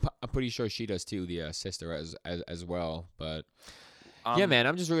pretty sure she does too, the sister as well. But yeah, man,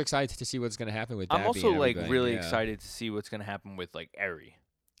 I'm just really excited to see what's gonna happen with. I'm Dabi also and like really yeah. excited to see what's gonna happen with like Eri.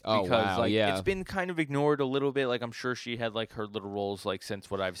 Oh, because wow, like yeah. it's been kind of ignored a little bit. Like I'm sure she had like her little roles like since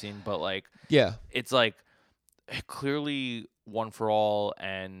what I've seen, but like yeah, it's like clearly One for All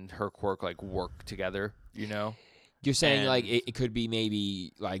and her quirk like work together, You're saying like it could be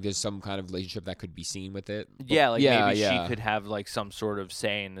maybe like there's some kind of relationship that could be seen with it. Yeah, like maybe she could have like some sort of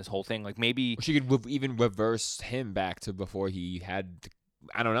say in this whole thing. Like maybe she could even reverse him back to before he had.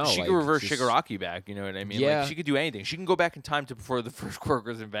 I don't know. She could reverse Shigaraki back. You know what I mean? Yeah. Like she could do anything. She can go back in time to before the first quirk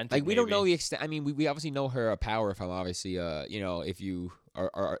was invented. Like we don't know the extent. I mean, we obviously know her power from obviously. If you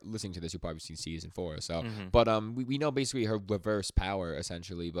are listening to this, you've probably seen season 4. So, but we know basically her reverse power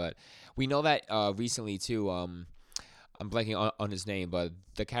essentially. But we know that recently too. I'm blanking on his name, but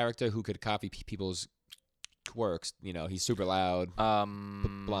the character who could copy people's quirks, he's super loud.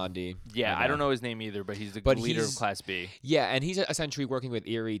 Blondie. Yeah, I don't know his name either, but he's the leader of Class B. Yeah, and he's essentially working with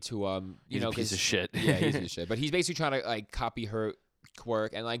Eri to he's a piece of shit. Yeah, he's a piece of shit. But he's basically trying to like copy her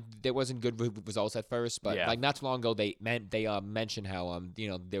quirk, and like there wasn't good results at first, but like not too long ago they mentioned how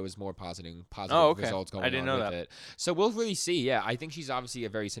there was more positive results going on with it. So we'll really see. Yeah, I think she's obviously a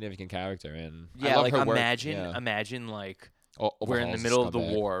very significant character, and yeah, I love like her work. imagine like. We're in the middle of the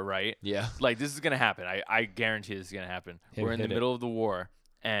war, right? Yeah. Like, this is going to happen. I guarantee this is going to happen. We're in the middle of the war,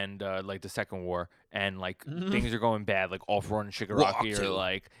 and, like, the second war, and, like, things are going bad. Like, All For One and Shigaraki are,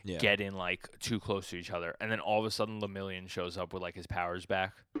 like, getting, like, too close to each other. And then all of a sudden, Lemillion shows up with, like, his powers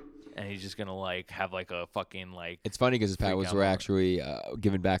back. And he's just going to, like, have, like, a fucking, like... It's funny because his powers were actually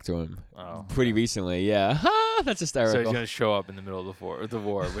given back to him pretty recently. Yeah. That's hysterical. So he's going to show up in the middle of the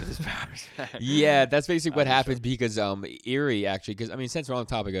war with his powers back. Yeah, that's basically what happens because Eri actually... Because, I mean, since we're on the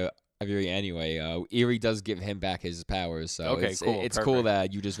topic of Eri anyway, Eri does give him back his powers. So it's cool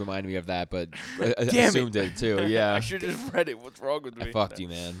that you just reminded me of that, but assumed it too. Yeah. I should have just read it. What's wrong with me? I fucked you,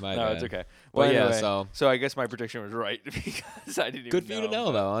 man. My no, bad. it's okay. Well, anyway, yeah, so I guess my prediction was right because I didn't even know. Good for you to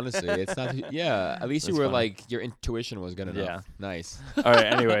know, though, honestly. It's not... Yeah, at least you were like... Your intuition was good enough. Yeah. Nice. All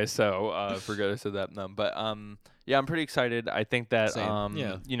right, anyway, so forget I said that. But yeah, I'm pretty excited. I think that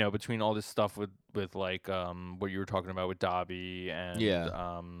between all this stuff with like what you were talking about with Dabi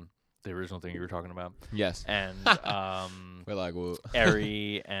and the original thing you were talking about. Yes. And we're like, whoa.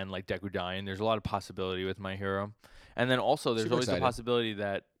 Eri and like Deku dying. There's a lot of possibility with My Hero. And then also there's always the possibility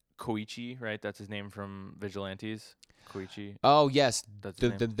that Koichi, right? That's his name from Vigilantes. Koichi. Oh, yes. That's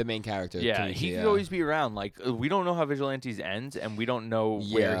the main character. Yeah, Koichi, he could always be around. Like, we don't know how Vigilantes ends, and we don't know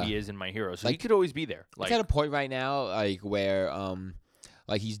where he is in My Hero. So like, he could always be there. Like, he's at a point right now, like, where...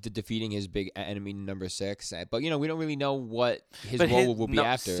 Like he's defeating his big enemy number 6, but we don't really know what his role will be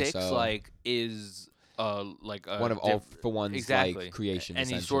after. 6 so like is like one of All For One's like creation, and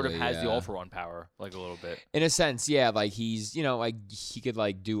he sort of has the All For One power, like a little bit. In a sense, yeah. Like he's like he could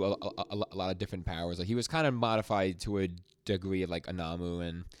like do a lot of different powers. Like he was kind of modified to a degree of like Anamu,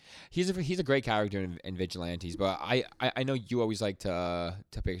 and he's a great character in Vigilantes. But I know you always like to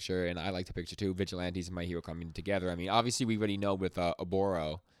picture, and I like to picture too, Vigilantes and My Hero coming together. I mean, obviously we already know with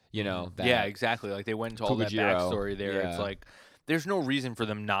Oboro, that yeah, exactly. Like they went into all that backstory there. It's like there's no reason for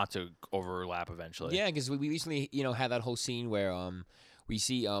them not to overlap eventually. Yeah, because we recently had that whole scene where we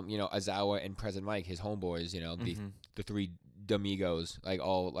see Aizawa and President Mike, his homeboys, the three Domigos, like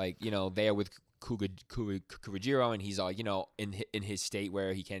all like there with Kurajiro, and he's all in his state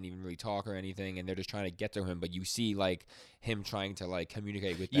where he can't even really talk or anything, and they're just trying to get to him. But you see like him trying to like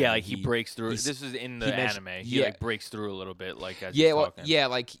communicate with them. Yeah, like he breaks through. This is in the anime. He like breaks through a little bit, like as he's talking.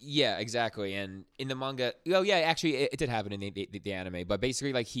 Exactly. And in the manga, actually it did happen in the anime. But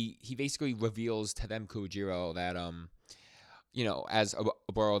basically, like he basically reveals to them Kurajiro that as a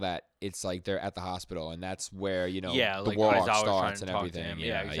Boro, that it's like they're at the hospital, and that's where the like war arc Aizawa's starts and everything.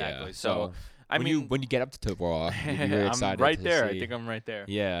 Yeah, exactly. Yeah. So when you get up to war arc, you're excited. I'm right there. See. I think I'm right there.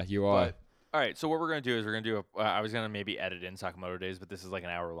 Yeah, you are. But, all right, so what we're gonna do is I was gonna maybe edit in Sakamoto Days, but this is like an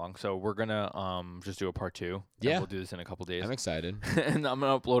hour long, so we're gonna just do a part 2. Yeah, we'll do this in a couple days. I'm excited, and I'm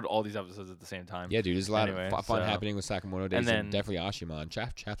gonna upload all these episodes at the same time. Yeah, dude, there's a lot of fun happening with Sakamoto Days, and then definitely Ashimon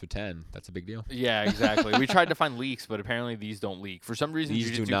chapter 10. That's a big deal. Yeah, exactly. We tried to find leaks, but apparently these don't leak. For some reason,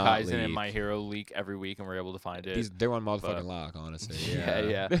 Jujutsu Kaisen and My Hero leak every week, and we're able to find it. They're on motherfucking lock, honestly.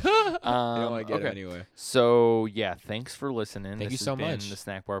 Yeah. They don't want to get it anyway. So yeah, thanks for listening. Thank you so much. The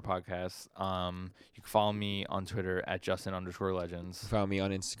Snack Bar Podcast. You can follow me on Twitter at Justin_Legends. Follow me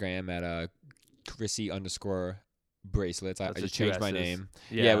on Instagram at Chrissy_bracelets. I just changed my name.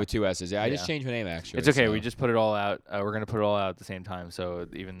 Yeah, with 2 S's. Yeah, I just changed my name actually. It's okay. So. We just put it all out. We're gonna put it all out at the same time, so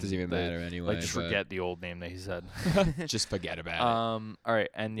it doesn't even matter anyway. Just forget the old name that he said. Just forget about it. All right,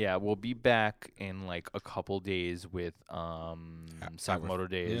 and we'll be back in like a couple days with Sakamoto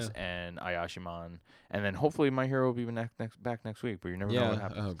Days and Ayashimon, and then hopefully My Hero will be back next week. But you never know what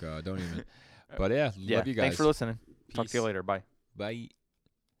happens. Oh god, don't even. But love you guys. Thanks for listening. Peace. Talk to you later. Bye. Bye.